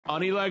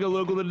On Eat Like a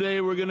Local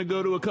today, we're going to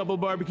go to a couple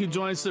barbecue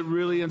joints that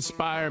really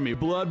inspire me.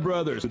 Blood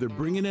Brothers. They're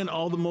bringing in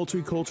all the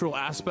multicultural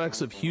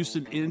aspects of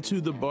Houston into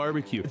the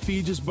barbecue.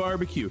 Feges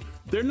BBQ.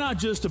 They're not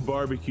just a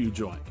barbecue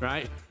joint,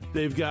 right?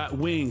 They've got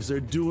wings. They're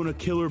doing a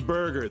killer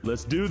burger.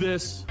 Let's do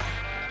this.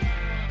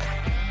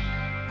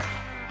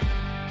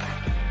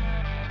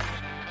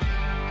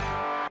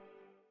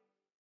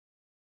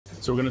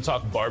 So we're going to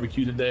talk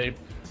barbecue today.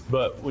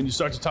 But when you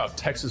start to talk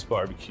Texas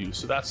barbecue,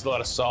 so that's a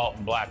lot of salt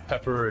and black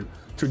pepper and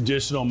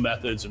traditional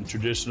methods and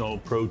traditional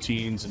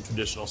proteins and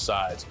traditional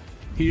sides.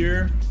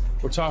 Here,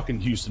 we're talking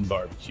Houston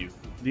barbecue.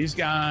 These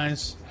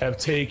guys have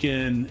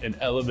taken and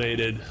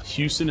elevated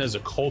Houston as a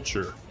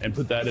culture and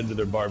put that into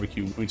their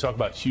barbecue. When we talk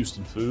about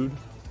Houston food,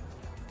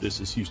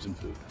 this is Houston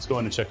food. Let's go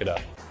in and check it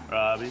out.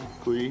 Robbie,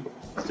 Quee,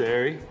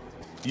 Terry,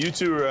 you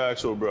two are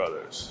actual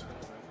brothers.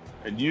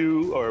 And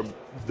you are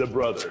the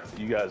brother.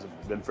 You guys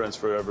have been friends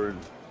forever and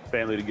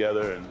family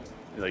together and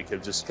like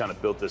have just kind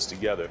of built this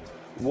together.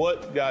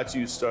 What got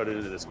you started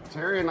into this?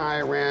 Terry and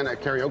I ran a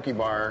karaoke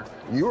bar.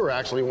 You were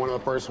actually one of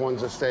the first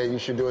ones to say you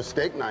should do a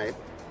steak night.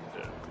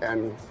 Yeah.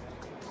 And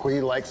Quee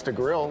likes to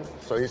grill,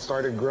 so he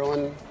started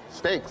grilling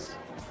steaks.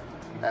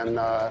 And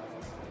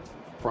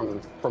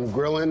from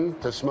grilling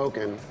to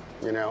smoking,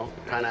 you know,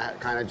 kind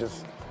of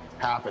just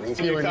happened. It's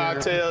a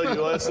cocktail,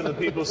 you listen to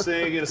people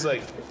sing, and it's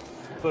like,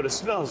 but it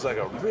smells like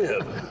a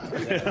rib.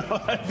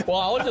 Well,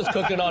 I was just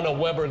cooking on a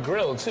Weber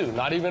grill, too.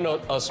 Not even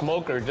a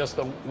smoker, just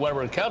a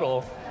Weber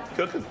kettle.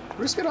 Cooking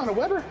brisket on a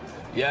Weber?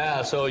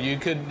 Yeah, so you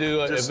could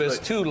do, if it's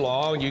too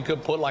long, you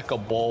could put like a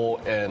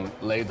bowl and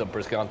lay the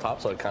brisket on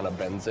top so it kind of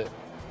bends it.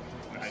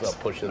 Nice. So it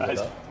pushes it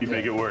up. You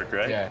make it work,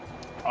 right? Yeah.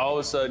 All of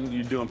a sudden,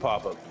 you're doing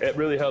pop-up. It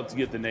really helped to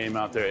get the name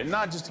out there. And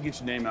not just to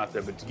get your name out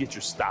there, but to get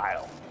your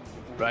style,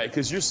 right?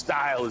 Because your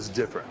style is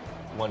different.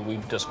 When we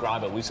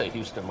describe it, we say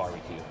Houston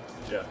barbecue.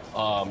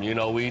 Yeah. You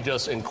know, we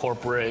just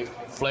incorporate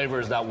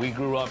flavors that we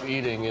grew up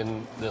eating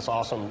in this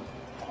awesome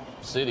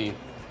city,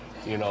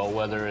 you know,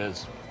 whether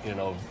it's, you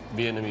know,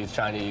 Vietnamese,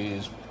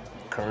 Chinese,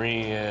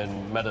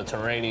 Korean,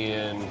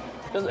 Mediterranean,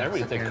 just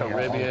everything,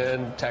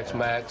 Caribbean,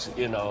 Tex-Mex,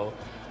 you know.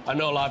 I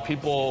know a lot of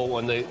people,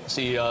 when they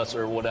see us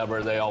or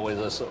whatever, they always,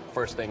 the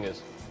first thing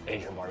is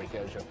Asian barbecue.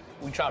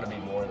 We try to be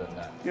more than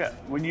that. Yeah,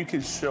 when you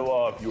can show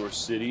off your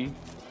city,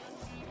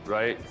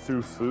 right,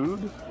 through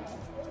food,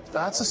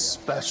 that's a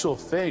special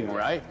thing,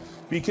 right?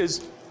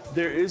 Because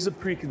there is a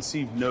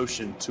preconceived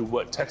notion to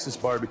what Texas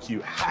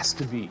barbecue has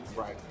to be.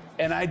 Right.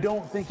 And I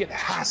don't think it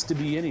has to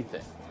be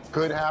anything.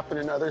 Could happen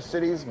in other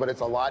cities, but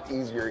it's a lot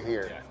easier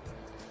here. Yeah.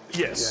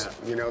 Yes.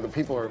 Yeah, you know, the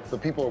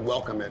people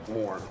welcome it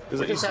more. You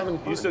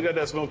still got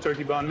that smoked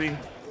turkey banh mi?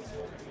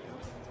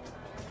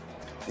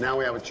 Now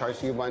we have a char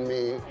siu banh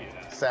mi.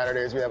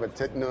 Saturdays we have a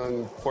tit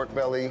nung pork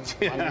belly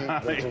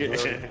banh mi, which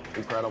is really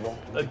incredible.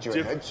 Get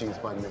you a head cheese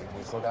banh mi.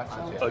 We still got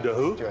some. Oh, the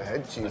who? Get you a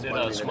head cheese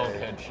banh mi smoked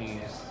today. head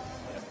cheese.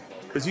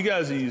 Because you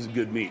guys use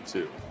good meat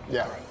too.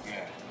 Yeah.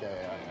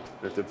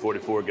 The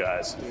 44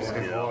 guys.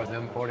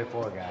 Them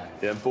 44 guys.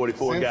 Them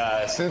 44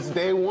 guys. Since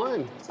day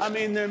one. I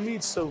mean, their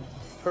meat's so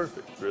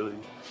perfect, really.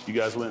 You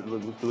guys went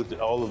and looked at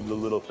all of the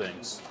little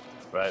things,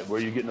 right? Where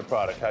you're getting the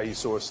product, how you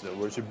sourcing it,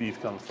 where's your beef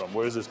coming from,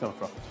 where's this coming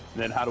from?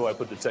 And then how do I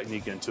put the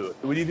technique into it?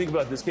 What do you think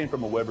about this? Came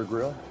from a Weber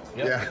grill?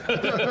 Yep.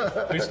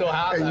 Yeah. We still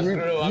have that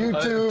grill.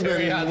 YouTube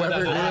Terry and has it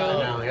Weber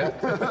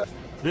as grill. well.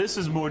 This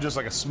is more just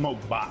like a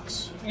smoke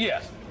box.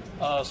 Yes.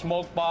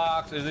 Smoke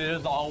box, it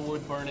is all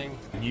wood burning.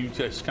 You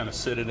just kind of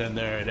sit it in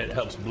there and it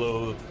helps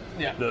blow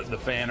the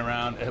fan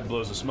around. It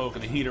blows the smoke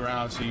and the heat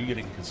around so you get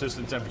a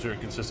consistent temperature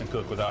and consistent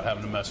cook without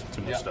having to mess with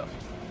too much stuff.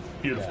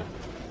 Beautiful.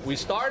 Yeah. We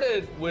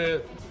started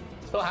with,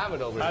 still have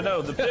it over here. I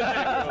know, the pit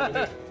maker over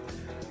here.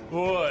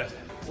 Boy.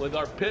 With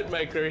our pit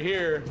maker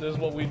here, this is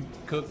what we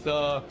cooked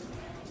our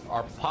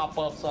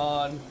pop-ups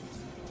on.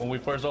 When we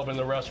first opened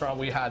the restaurant,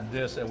 we had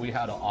this and we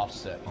had an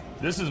offset.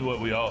 This is what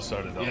we all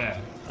started on. Yeah.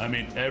 I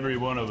mean, every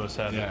one of us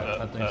had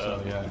I think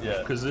so, yeah. Yeah,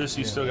 because this,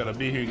 you still got to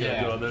be here, you got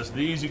to do all this.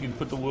 These, you can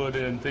put the wood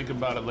in, think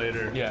about it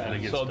later, Yeah, and it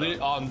gets so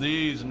done. on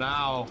these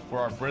now, for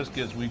our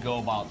briskets, we go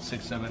about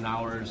 6-7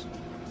 hours,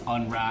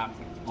 unwrap,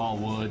 all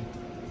wood,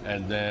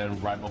 and then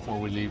right before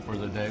we leave for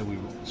the day, we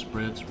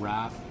spritz,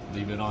 wrap,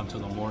 leave it on till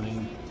the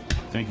morning.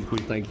 Thank you,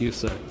 Queen. Thank you,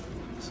 sir.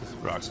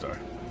 Rockstar.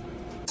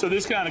 So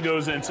this kind of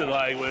goes into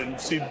like when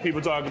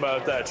people talk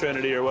about that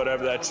Trinity or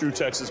whatever, that true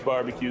Texas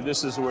barbecue,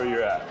 this is where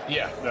you're at.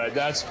 Yeah. Right,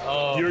 that's,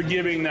 you're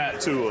giving that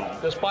to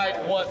them.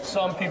 Despite what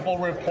some people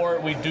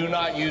report, we do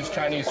not use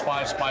Chinese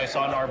 5-spice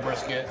on our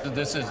brisket.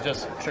 This is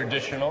just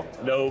traditional.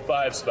 No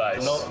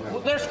 5-spice. No,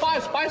 well, there's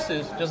 5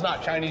 spices, just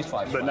not Chinese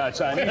 5 But not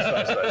Chinese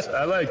 5-spice.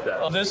 I like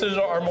that. This is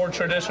our more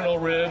traditional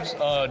ribs,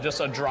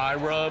 just a dry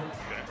rub.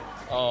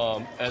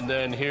 And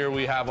then here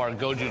we have our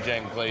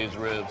gochujang glazed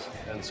ribs.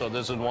 And so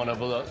this is one of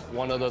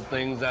the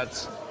things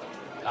that's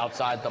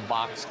outside the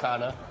box,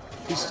 kind of.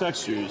 This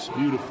texture is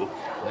beautiful.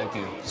 Thank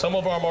you. Some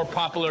of our more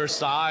popular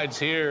sides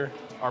here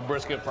are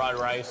brisket fried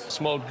rice,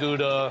 smoked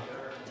Gouda,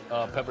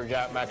 pepper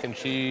jack mac and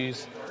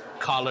cheese,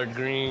 collard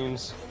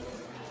greens.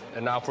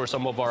 And now for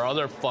some of our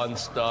other fun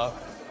stuff,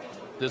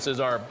 This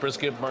is our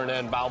brisket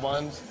burnt-end bao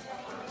buns.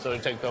 So we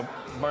take the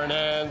burnt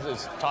ends,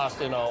 it's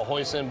tossed in a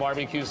hoisin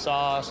barbecue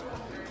sauce,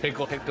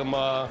 pickled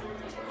jicama,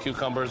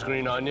 cucumbers,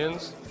 green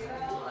onions.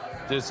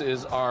 This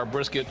is our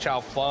brisket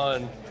chow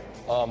fun.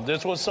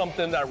 This was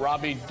something that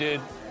Robbie did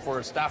for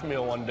a staff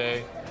meal one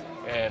day,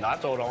 and I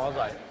told him, I was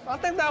like, I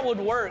think that would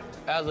work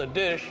as a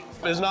dish.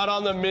 It's not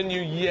on the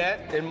menu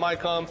yet, it might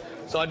come.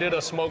 So I did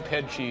a smoked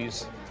head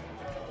cheese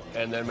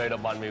and then made a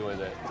banh mi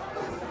with it.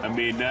 I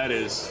mean, that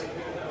is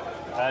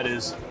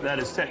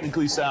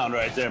technically sound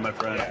right there, my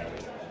friend.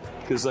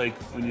 Because like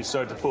when you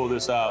start to pull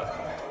this out,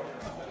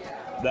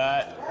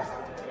 that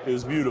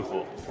is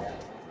beautiful,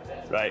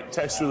 right?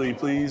 Texturally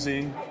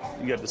pleasing.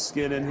 You got the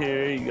skin in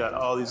here. You got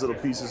all these little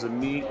pieces of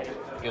meat.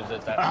 Gives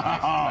it that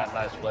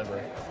nice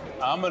flavor.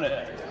 I'm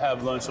gonna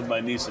have lunch with my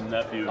niece and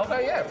nephew.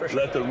 Okay, yeah, for sure.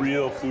 Let the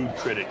real food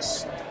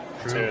critics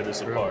tear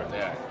this apart.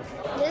 Yeah.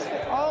 This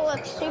all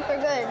looks super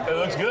good. It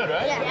looks good,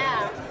 right?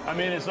 Yeah. I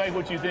mean, it's like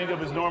what you think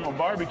of as normal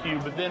barbecue,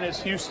 but then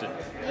it's Houston.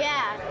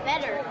 Yeah,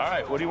 better. All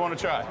right, what do you want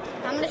to try?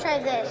 I'm gonna try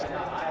this.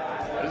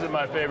 This is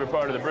my favorite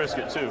part of the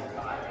brisket, too.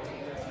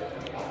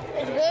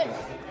 It's good.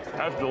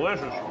 That's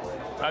delicious.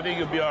 I think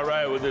you'll be all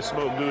right with this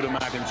smoked Gouda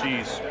mac and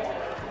cheese.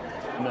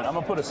 And then I'm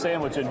gonna put a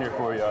sandwich in here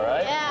for you, all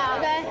right? Yeah,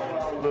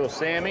 okay. Little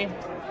Sammy.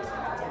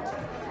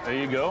 There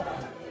you go.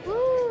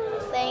 Woo,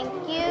 thank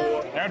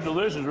you. That's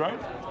delicious, right?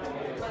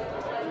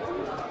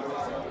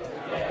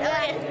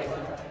 Good.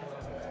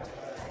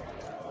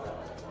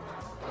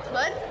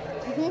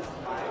 Good?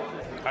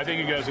 I think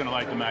you guys are gonna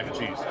like the mac and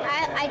cheese.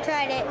 I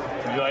tried it.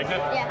 You liked it?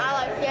 Yeah,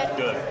 I liked it.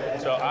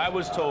 Good. So I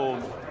was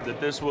told that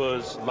this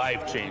was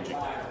life-changing.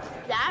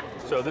 That?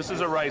 So this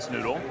is a rice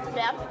noodle,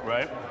 Yep.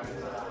 right?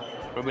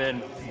 And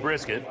then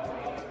brisket.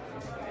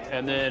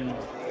 And then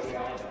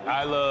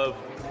I love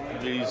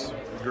these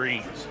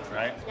greens,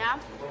 right? Yeah.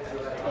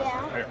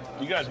 Yeah. Here,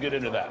 you guys get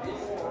into that.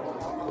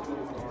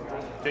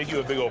 Take you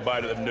a big old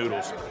bite of them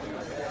noodles.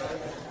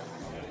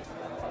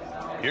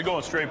 You're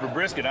going straight for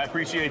brisket. I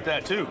appreciate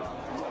that too.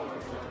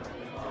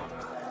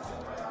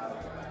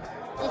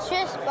 It's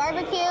just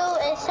barbecue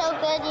is so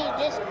good you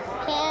just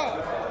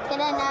can't get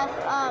enough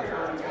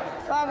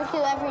barbecue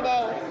every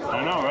day.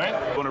 I know, right?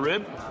 Want a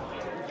rib?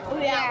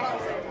 Yeah.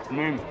 I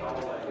mean,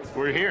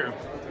 we're here.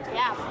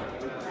 Yeah.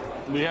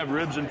 We have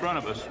ribs in front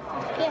of us.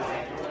 Yeah.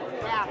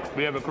 Yeah.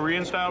 We have a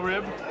Korean style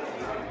rib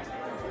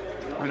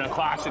and a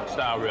classic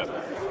style rib.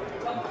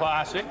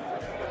 Classic.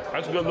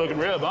 That's a good looking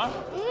rib, huh?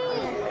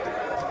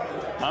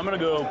 I'm gonna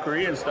go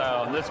Korean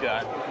style on this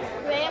guy.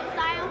 Rib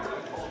style?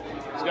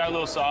 It's got a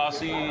little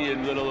saucy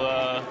and little,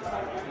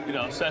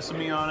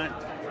 sesame on it.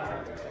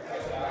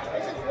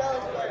 This is really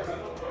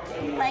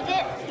good. Like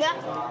it? Yeah.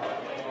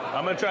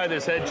 I'm gonna try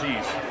this head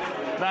cheese.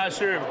 Not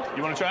sure.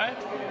 You wanna try it?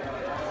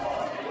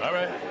 All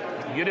right.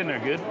 Get in there,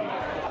 good.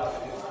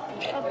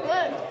 It's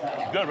good.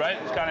 Good, right?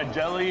 It's kind of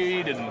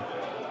jellied and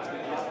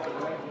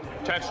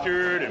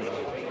textured and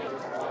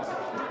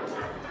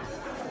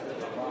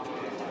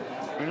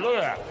look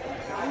at that.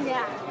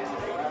 Yeah.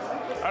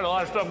 That's a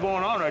lot of stuff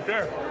going on right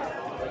there.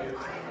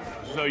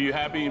 So you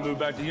happy you moved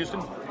back to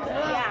Houston?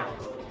 Yeah.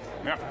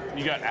 Yeah.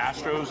 You got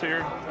Astros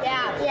here.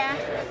 Yeah. Yeah.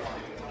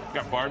 You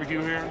got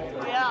barbecue here.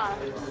 Yeah.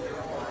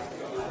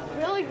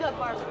 Really good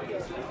barbecue.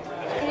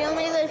 We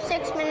only live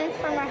 6 minutes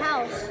from our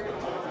house.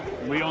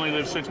 We only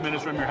live 6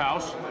 minutes from your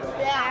house.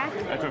 Yeah.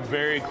 That's a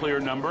very clear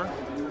number.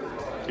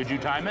 Did you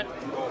time it?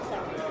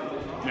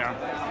 Yeah.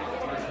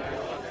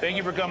 Thank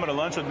you for coming to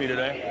lunch with me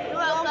today. You're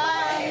welcome.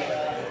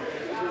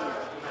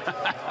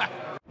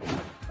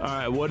 All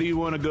right, what do you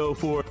want to go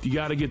for? You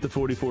got to get the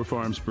 44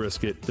 Farms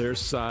brisket. Their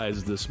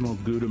size, the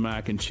smoked Gouda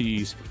mac and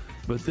cheese.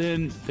 But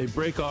then they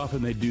break off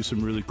and they do some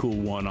really cool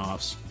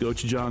one-offs.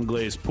 Gochujang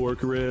glazed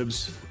pork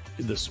ribs,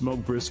 the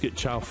smoked brisket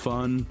chow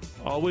fun.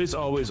 Always,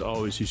 always,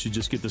 always, you should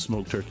just get the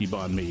smoked turkey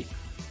banh mi.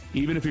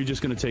 Even if you're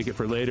just going to take it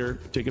for later,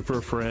 take it for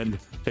a friend,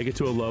 take it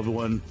to a loved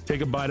one,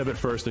 take a bite of it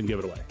first and give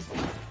it away.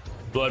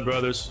 Blood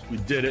Brothers, we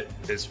did it.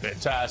 It's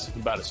fantastic,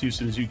 about as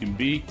Houston as you can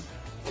be.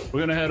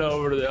 We're gonna head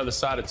over to the other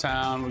side of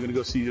town. We're gonna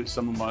go see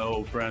some of my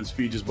old friends,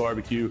 Feges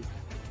BBQ.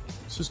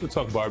 Let's just go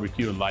talk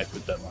barbecue and life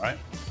with them, all right?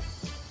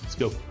 Let's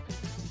go.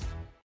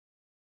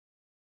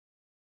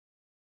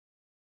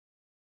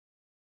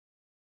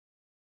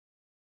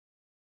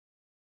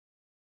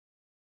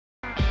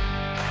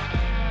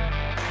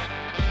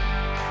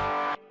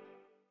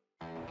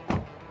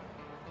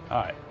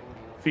 All right,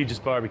 Feges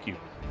BBQ.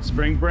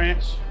 Spring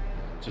Branch,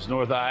 just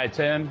north of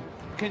I-10.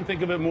 Can't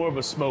think of it more of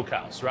a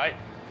smokehouse, right?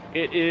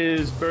 It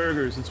is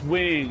burgers, it's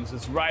wings,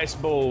 it's rice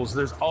bowls.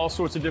 There's all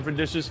sorts of different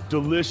dishes.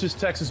 Delicious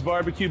Texas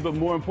barbecue, but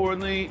more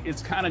importantly,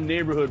 it's kind of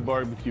neighborhood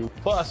barbecue.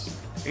 Plus,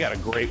 they got a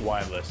great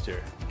wine list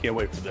here. Can't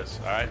wait for this,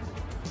 all right?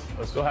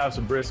 Let's go have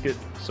some brisket,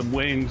 some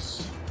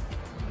wings,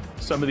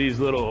 some of these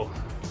little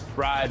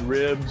fried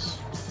ribs,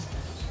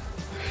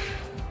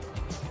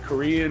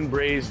 Korean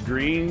braised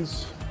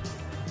greens,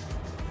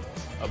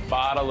 a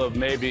bottle of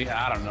maybe,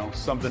 I don't know,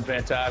 something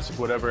fantastic,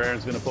 whatever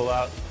Aaron's gonna pull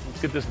out.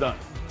 Let's get this done.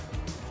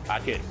 I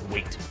can't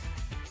wait.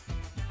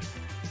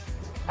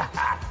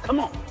 Come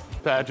on.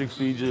 Patrick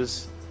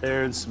Feges,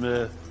 Aaron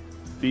Smith,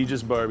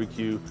 Feges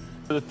BBQ.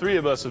 The three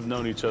of us have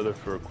known each other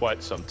for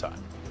quite some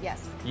time.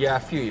 Yes. Yeah, a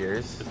few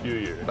years. A few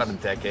years. About a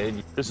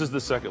decade. This is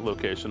the second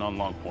location on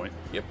Long Point.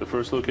 Yep. The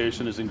first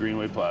location is in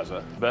Greenway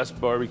Plaza. Best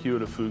barbecue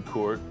in a food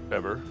court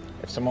ever.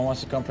 If someone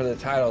wants to come for the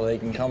title, they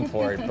can come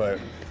for it, but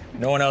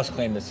no one else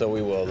claimed it, so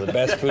we will. The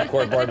best food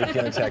court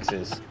barbecue in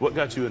Texas. What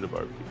got you into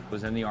barbecue?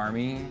 Was in the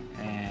Army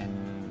and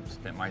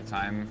spent my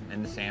time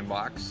in the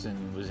sandbox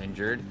and was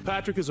injured.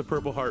 Patrick is a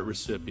Purple Heart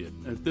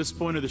recipient. At this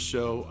point of the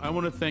show, I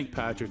want to thank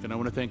Patrick and I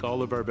want to thank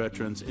all of our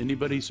veterans,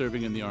 anybody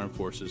serving in the armed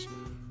forces,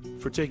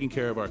 for taking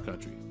care of our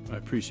country. I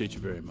appreciate you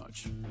very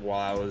much. While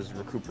I was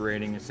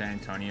recuperating in San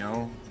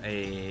Antonio,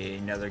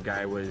 another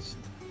guy was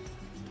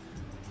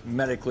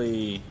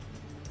medically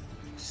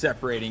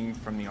separating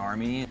from the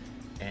Army,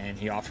 and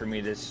he offered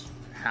me this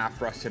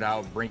half rusted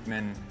out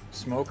Brinkman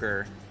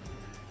smoker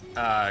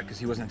because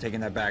he wasn't taking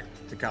that back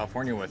to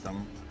California with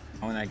him.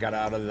 When I got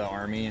out of the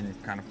Army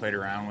and kind of played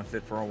around with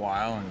it for a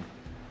while and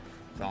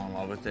fell in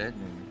love with it,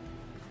 and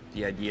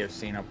the idea of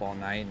staying up all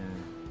night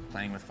and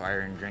playing with fire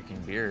and drinking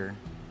beer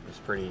was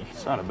pretty...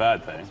 It's not a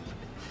bad thing.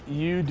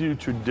 You do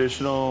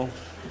traditional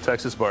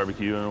Texas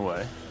barbecue in a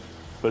way,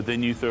 but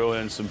then you throw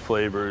in some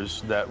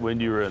flavors that when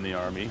you were in the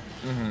Army,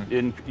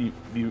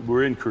 you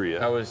were in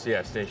Korea. I was,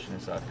 stationed in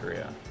South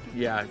Korea.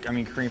 Yeah, I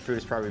mean, Korean food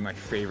is probably my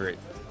favorite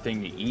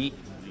thing to eat,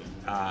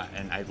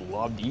 and I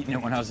loved eating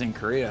it when I was in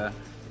Korea.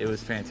 It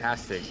was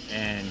fantastic,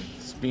 and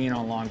being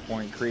on Long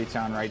Point,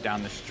 Koreatown right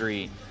down the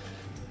street.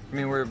 I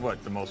mean, we're,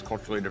 the most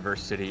culturally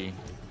diverse city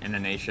in the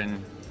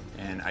nation,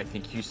 and I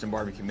think Houston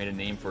barbecue made a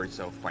name for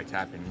itself by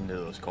tapping into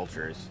those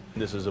cultures.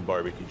 This is a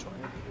barbecue joint,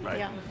 right?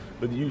 Yeah.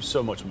 But you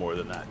so much more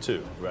than that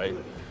too, right?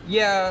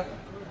 Yeah,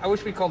 I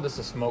wish we called this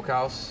a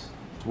smokehouse.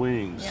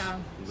 Wings, Yeah.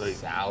 like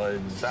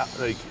Salads,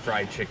 like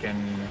fried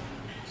chicken,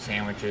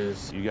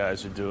 sandwiches. you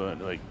guys are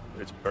doing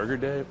it's Burger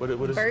Day. What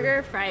is Burger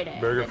it? Friday.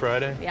 Burger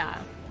Friday. Yeah.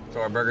 So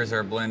our burgers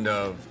are a blend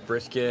of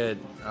brisket,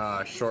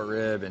 short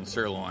rib, and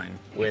sirloin,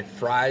 with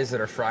fries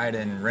that are fried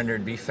in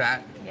rendered beef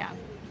fat. Yeah.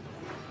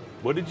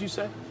 What did you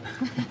say?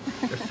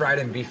 They're fried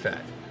in beef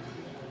fat.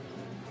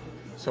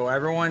 So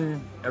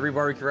every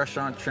barbecue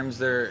restaurant trims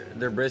their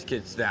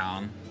briskets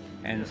down,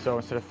 and so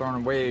instead of throwing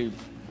them away,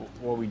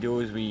 what we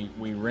do is we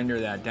render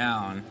that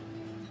down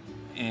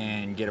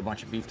and get a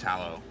bunch of beef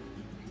tallow.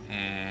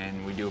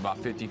 And we do about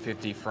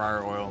 50-50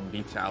 fryer oil and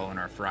beef tallow in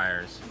our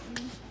fryers.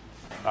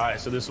 All right,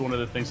 so this is one of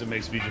the things that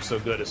makes Feges so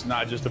good. It's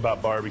not just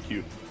about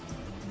barbecue.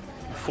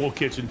 Full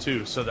kitchen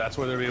too, so that's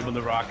where they're able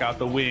to rock out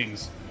the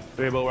wings.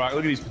 They're able to rock.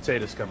 Look at these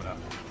potatoes coming up.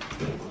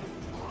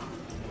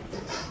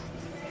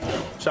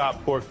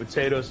 Chopped pork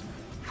potatoes,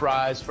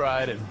 fries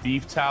fried in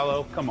beef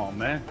tallow. Come on,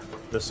 man.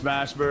 The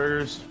smash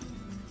burgers.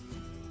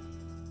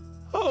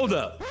 Hold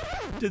up.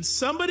 Did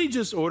somebody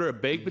just order a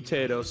baked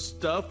potato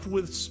stuffed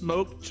with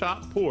smoked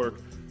chopped pork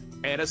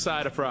and a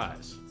side of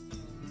fries?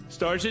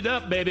 Starch it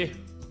up, baby.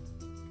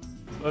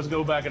 Let's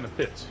go back in the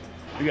pits.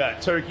 We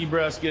got turkey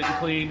breast getting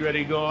cleaned,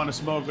 ready to go on the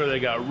smoker.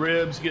 They got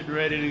ribs getting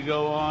ready to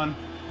go on.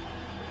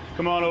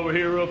 Come on over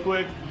here real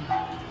quick.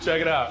 Check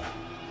it out.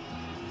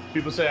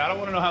 People say, I don't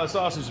want to know how the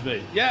sausage is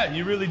made. Yeah,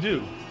 you really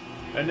do.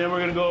 And then we're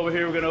going to go over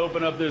here. We're going to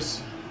open up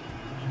this,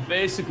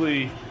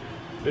 basically,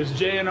 this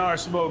J&R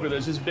smoker.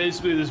 That's just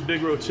basically this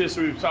big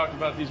rotisserie. We've talked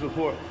about these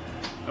before.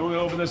 And we're going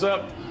to open this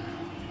up.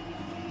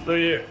 Look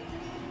here.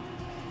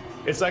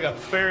 It's like a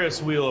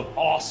Ferris wheel of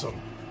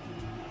awesome.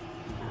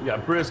 We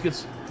got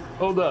briskets.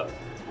 Hold up.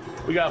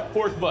 We got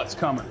pork butts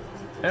coming.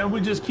 And we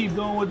just keep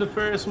going with the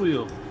Ferris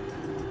wheel.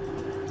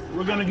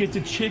 We're gonna get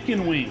to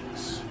chicken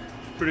wings.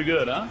 Pretty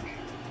good, huh?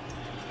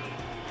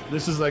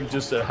 This is like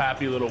just a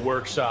happy little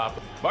workshop.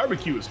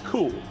 Barbecue is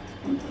cool.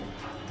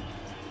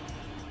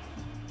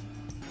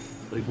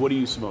 Like, what do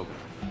you smoke?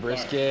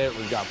 Brisket,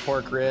 we've got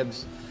pork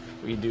ribs.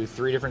 We do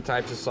 3 different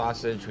types of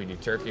sausage. We do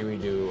turkey, we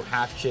do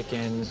half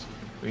chickens,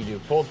 we do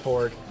pulled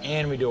pork,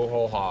 and we do a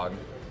whole hog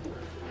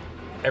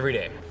every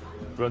day.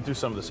 Run through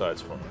some of the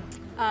sides for me.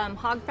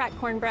 Hog fat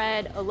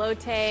cornbread,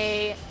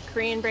 elote,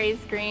 Korean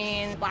braised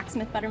greens,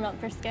 blacksmith buttermilk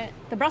brisket.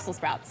 The Brussels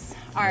sprouts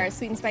are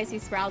sweet and spicy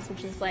sprouts,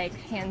 which is like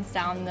hands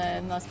down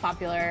the most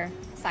popular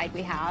side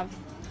we have.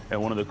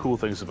 And one of the cool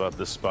things about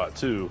this spot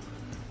too,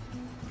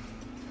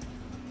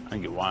 I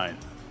can get wine.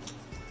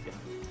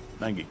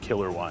 I can get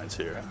killer wines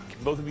here.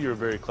 Both of you are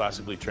very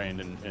classically trained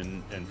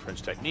in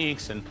French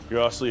techniques, and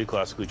you're also a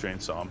classically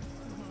trained somm,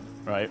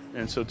 right?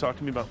 And so talk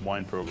to me about the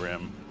wine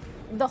program.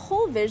 The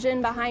whole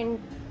vision behind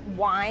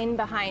wine,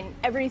 behind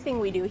everything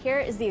we do here,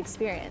 is the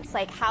experience.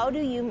 Like, how do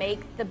you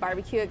make the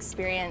barbecue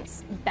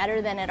experience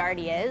better than it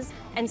already is?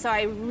 And so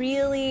I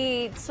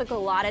really took a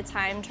lot of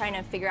time trying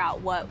to figure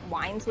out what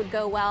wines would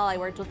go well. I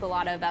worked with a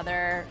lot of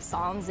other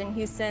somms in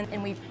Houston,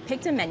 and we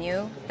picked a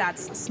menu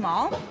that's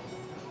small,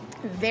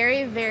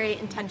 very, very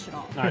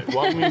intentional. All right,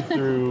 walk me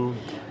through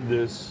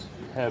this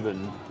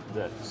heaven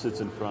that sits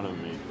in front of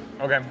me.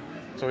 Okay,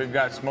 so we've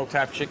got smoked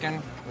half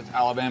chicken with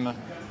Alabama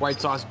white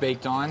sauce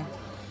baked on.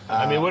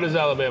 I mean, what is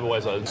Alabama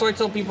white sauce? So I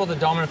tell people the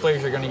dominant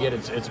flavors you're going to get,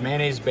 it's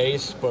mayonnaise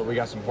base, but we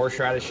got some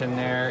horseradish in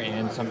there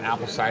and some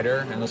apple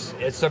cider. And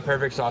it's the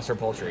perfect sauce for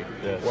poultry,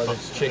 whether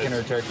it's chicken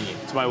or turkey.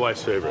 It's my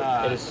wife's favorite.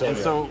 It is so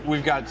good. So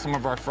we've got some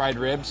of our fried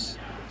ribs.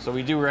 So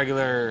we do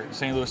regular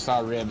St. Louis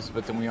style ribs,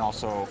 but then we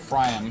also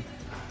fry them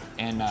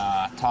and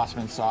toss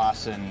them in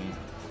sauce and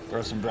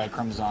throw some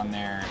breadcrumbs on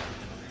there.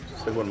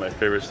 It's like one of my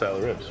favorite style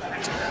of ribs.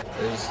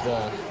 There's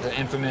the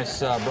infamous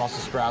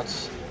Brussels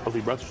sprouts.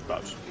 Healthy Brussels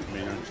sprouts. I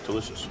mean, it's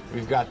delicious.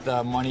 We've got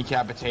the money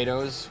cap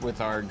potatoes with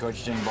our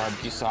gochujang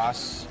barbecue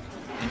sauce,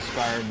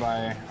 inspired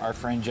by our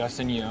friend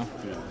Justin Yu. Yeah.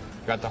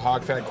 We've got the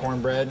hog fat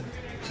cornbread,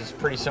 which is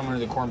pretty similar to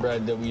the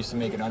cornbread that we used to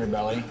make at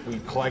Underbelly. We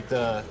collect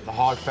the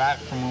hog fat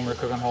from when we're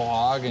cooking whole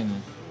hog, and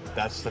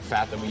that's the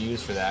fat that we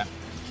use for that.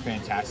 It's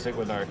fantastic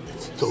with our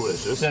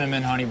delicious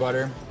cinnamon honey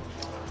butter.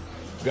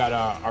 We've got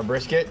our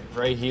brisket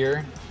right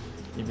here.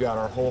 You've got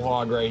our whole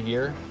hog right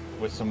here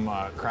with some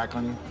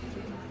crackling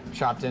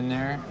chopped in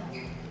there.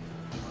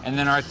 And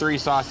then our 3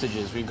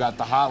 sausages. We've got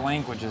the hot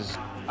link, which is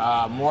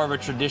more of a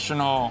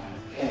traditional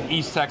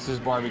East Texas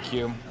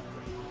barbecue.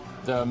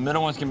 The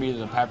middle one's gonna be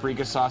the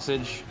paprika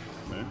sausage,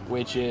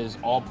 which is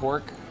all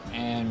pork,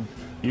 and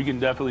you can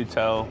definitely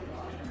tell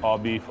all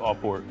beef, all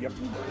pork. Yep.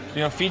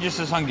 You know, Feges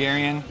is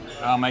Hungarian.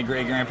 My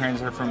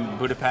great-grandparents are from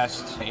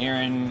Budapest.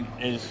 Aaron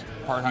is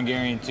part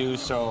Hungarian too,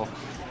 so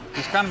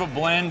it's kind of a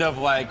blend of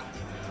like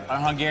a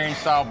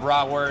Hungarian-style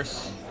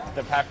bratwurst.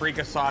 The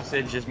paprika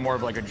sausage is more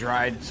of like a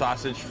dried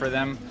sausage for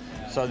them.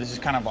 So this is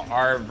kind of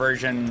our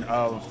version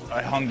of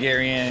a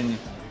Hungarian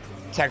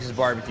Texas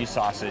barbecue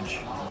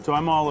sausage. So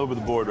I'm all over the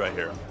board right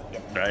here,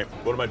 right?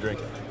 What am I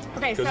drinking?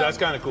 Okay, because that's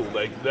kind of cool.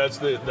 Like that's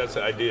the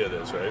idea of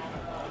this, right?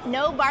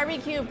 No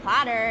barbecue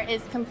platter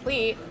is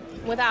complete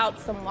without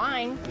some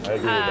wine. I agree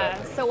with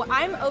that. So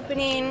I'm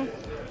opening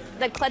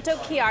the Cletto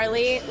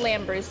Chiarli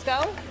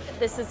Lambrusco.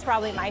 This is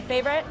probably my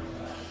favorite.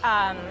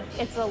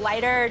 It's a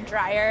lighter,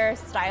 drier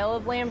style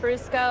of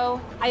Lambrusco.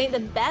 I think the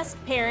best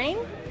pairing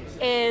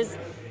is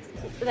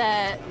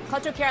the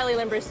Cletto Chiarli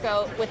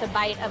Lambrusco with a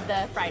bite of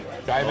the fried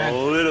rib. I've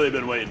literally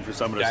been waiting for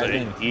someone to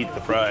say, eat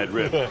the fried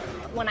rib.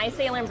 When I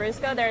say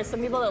Lambrusco, there are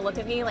some people that look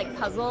at me like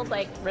puzzled,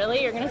 like,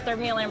 really? You're gonna serve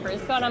me a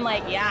Lambrusco? And I'm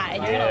like, yeah,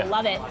 and you're gonna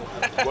love it.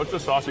 What's the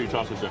sauce that you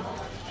toss this in?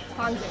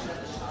 Ponzu.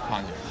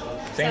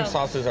 Ponzu. Same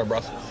sauce as our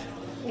Brussels.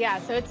 Yeah,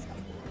 so it's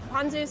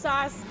ponzu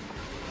sauce.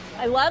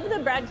 I love the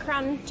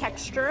breadcrumb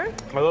texture.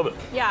 I love it.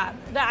 Yeah,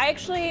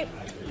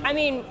 I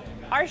mean,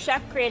 our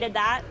chef created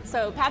that,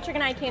 so Patrick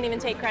and I can't even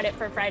take credit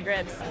for fried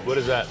ribs. What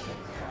is that?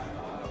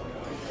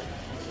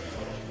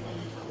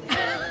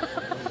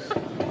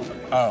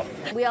 Oh.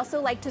 We also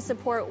like to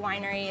support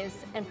wineries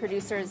and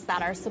producers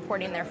that are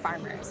supporting their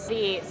farmers.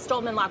 The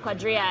Stoltman La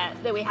Quadrilla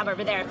that we have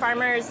over there,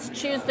 farmers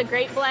choose the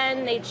grape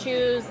blend, they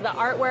choose the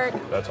artwork.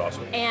 That's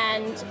awesome.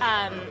 And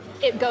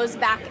it goes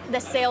back, the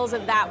sales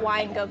of that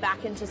wine go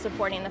back into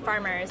supporting the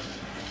farmers.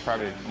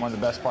 Probably one of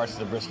the best parts of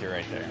the brisket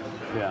right there.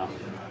 Yeah.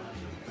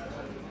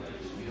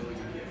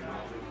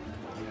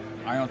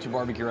 I own 2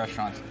 barbecue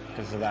restaurants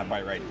because of that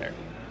bite right there.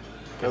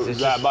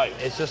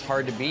 It's just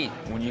hard to beat.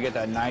 When you get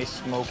that nice,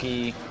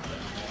 smoky,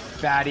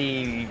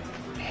 fatty,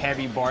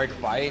 heavy bark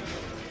bite,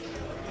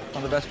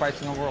 one of the best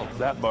bites in the world.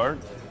 That bark,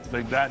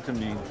 like that to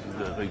me,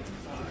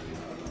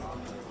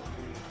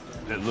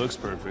 it looks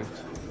perfect.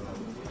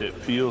 It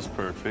feels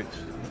perfect.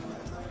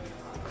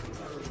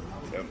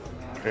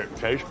 It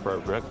tastes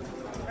perfect.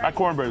 That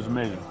cornbread is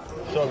amazing.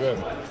 So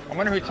good. I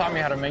wonder who taught me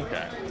how to make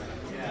that.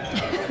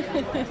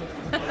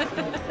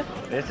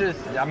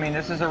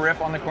 This is a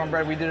riff on the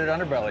cornbread we did at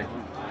Underbelly.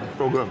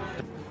 So good.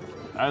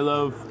 I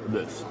love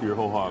this, your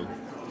whole hog.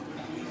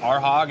 Our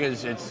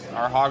hogs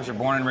are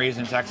born and raised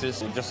in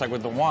Texas, just like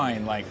with the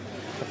wine, like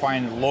to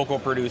find local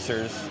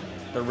producers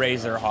that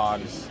raise their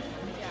hogs.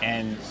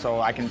 And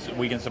so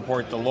we can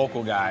support the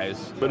local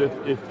guys. But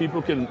if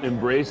people can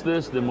embrace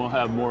this, then we'll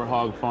have more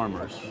hog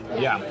farmers.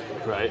 Yeah.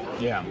 Right?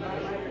 Yeah.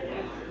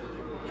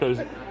 Because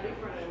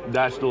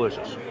that's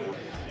delicious.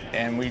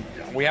 And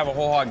we have a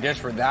whole hog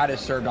dish where that is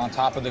served on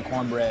top of the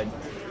cornbread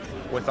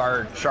with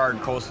our charred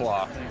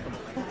coleslaw.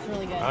 That's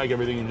really good. I like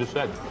everything you just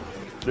said.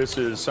 This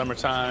is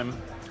summertime,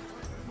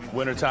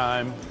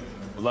 wintertime,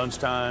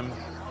 lunchtime,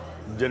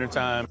 dinner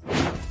time.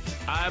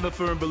 I'm a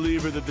firm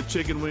believer that the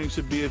chicken wing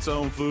should be its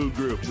own food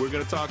group. We're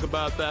going to talk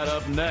about that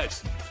up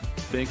next.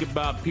 Think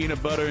about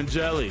peanut butter and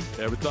jelly.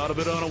 Ever thought of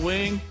it on a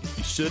wing?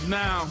 You should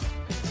now.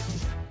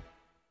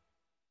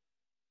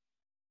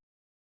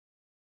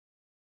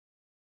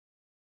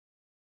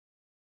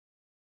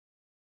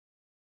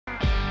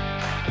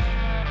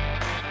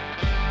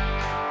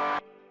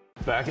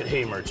 Back at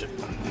Hay Merchant.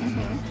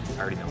 I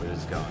already know where this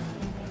is going.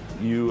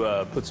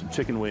 You put some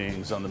chicken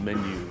wings on the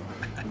menu.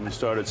 And we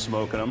started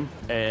smoking them,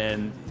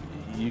 and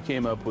you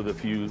came up with a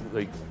few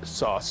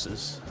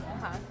sauces.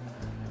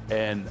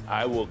 And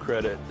I will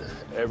credit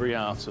every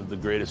ounce of the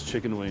greatest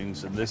chicken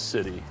wings in this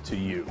city to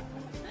you.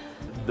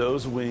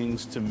 Those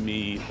wings, to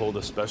me, hold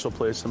a special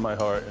place in my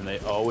heart, and they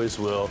always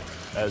will,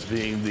 as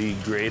being the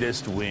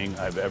greatest wing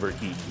I've ever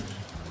eaten.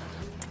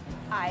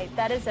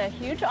 That is a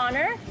huge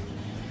honor.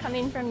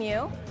 coming from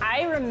you.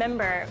 I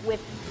remember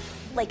with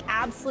like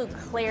absolute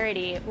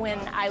clarity when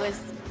I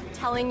was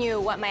telling you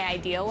what my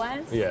idea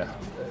was. Yeah.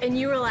 And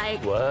you were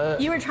like,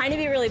 what? You were trying to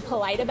be really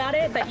polite about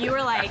it, but you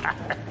were like,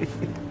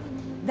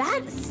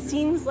 that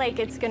seems like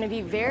it's going to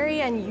be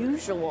very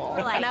unusual.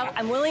 Like,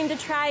 I'm willing to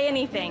try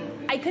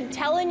anything. I could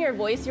tell in your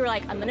voice you were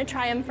like, I'm going to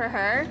try them for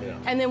her,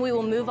 and then we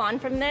will move on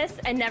from this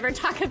and never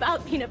talk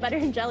about peanut butter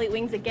and jelly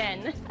wings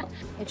again.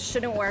 It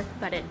shouldn't work,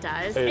 but it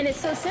does. And it's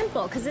so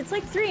simple because it's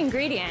like 3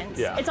 ingredients.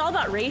 Yeah. It's all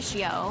about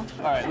ratio. All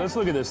right, let's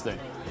look at this thing.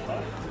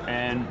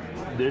 And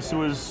this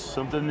was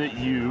something that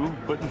you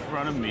put in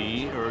front of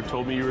me or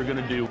told me you were going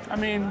to do. I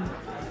mean,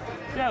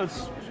 yeah,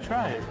 let's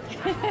try it.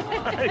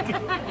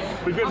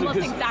 Almost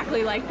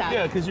exactly like that.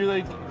 Yeah, because you're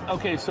like,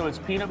 okay, so it's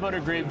peanut butter,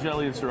 grape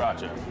jelly, and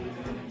sriracha.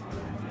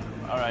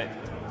 All right.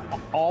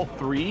 All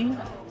 3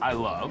 I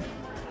love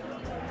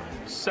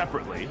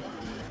separately.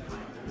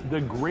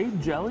 The grape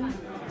jelly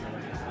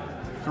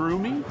threw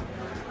me.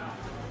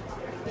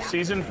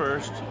 Seasoned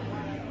first,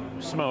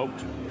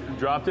 smoked,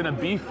 dropped in a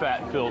beef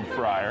fat-filled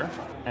fryer,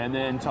 and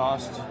then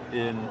tossed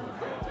in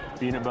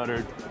peanut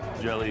butter,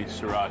 jelly,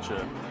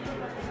 sriracha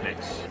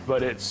mix.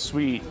 But it's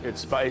sweet,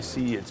 it's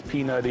spicy, it's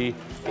peanutty.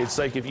 It's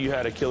like if you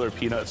had a killer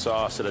peanut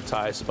sauce at a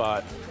Thai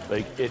spot.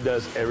 Like, it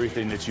does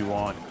everything that you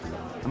want.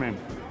 I mean,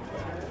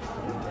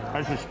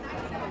 that's just...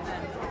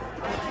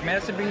 Man,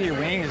 that's BBQ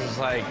wings is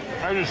like...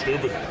 That's just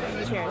stupid.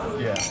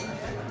 Cheers. Yeah.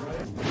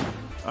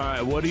 All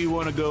right, what do you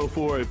want to go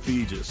for at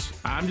Feges?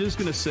 I'm just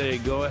going to say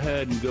go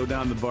ahead and go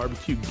down the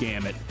barbecue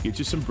gamut. Get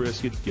you some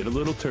brisket, get a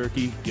little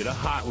turkey, get a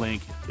hot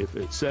link. If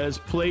it says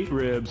plate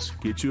ribs,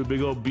 get you a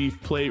big old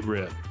beef plate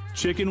rib.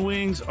 Chicken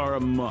wings are a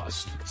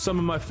must. Some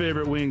of my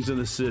favorite wings in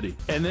the city.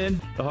 And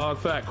then the hog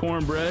fat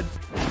cornbread.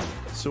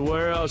 So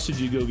where else should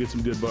you go get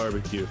some good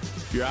barbecue?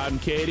 If you're out in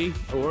Katy,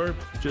 or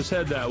just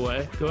head that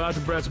way, go out to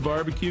Brett's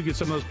Barbecue, get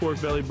some of those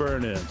pork belly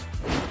burn-ins.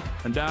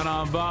 And down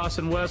on Voss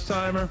and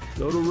Westheimer,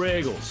 go to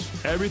Regal's.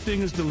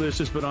 Everything is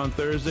delicious, but on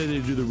Thursday they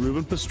do the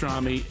Reuben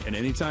pastrami, and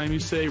anytime you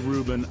say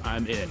Reuben,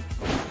 I'm in.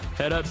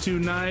 Head up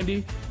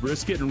 290,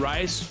 brisket and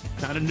rice,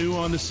 kind of new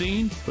on the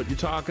scene, but you're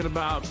talking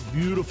about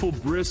beautiful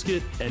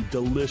brisket and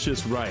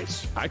delicious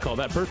rice. I call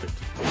that perfect.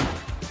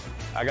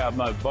 I got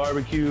my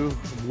barbecue,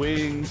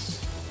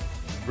 wings,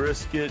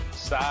 brisket,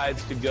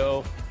 sides to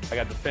go. I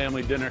got the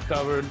family dinner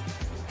covered.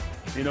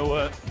 You know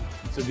what?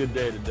 It's a good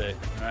day today,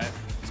 all right?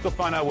 Let's go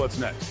find out what's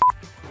next.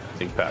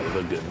 I think Pat would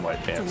look good in white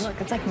pants.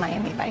 Look, it's like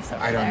Miami Vice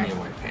over I don't there. need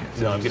white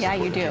pants. No, Yeah,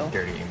 you do.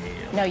 Dirty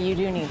immediately. No, you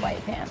do need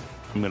white pants.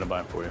 I'm gonna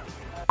buy them for you.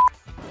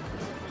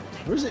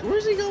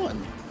 Where's he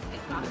going?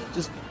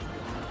 Just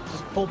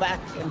pull back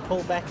and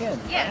pull back in.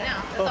 Yeah,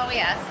 no, that's all we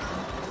ask.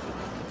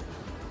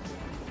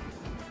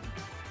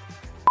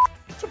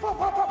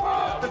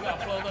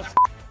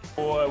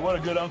 Boy, what a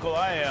good uncle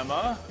I am,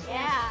 huh?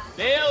 Yeah.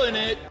 Nailing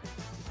it.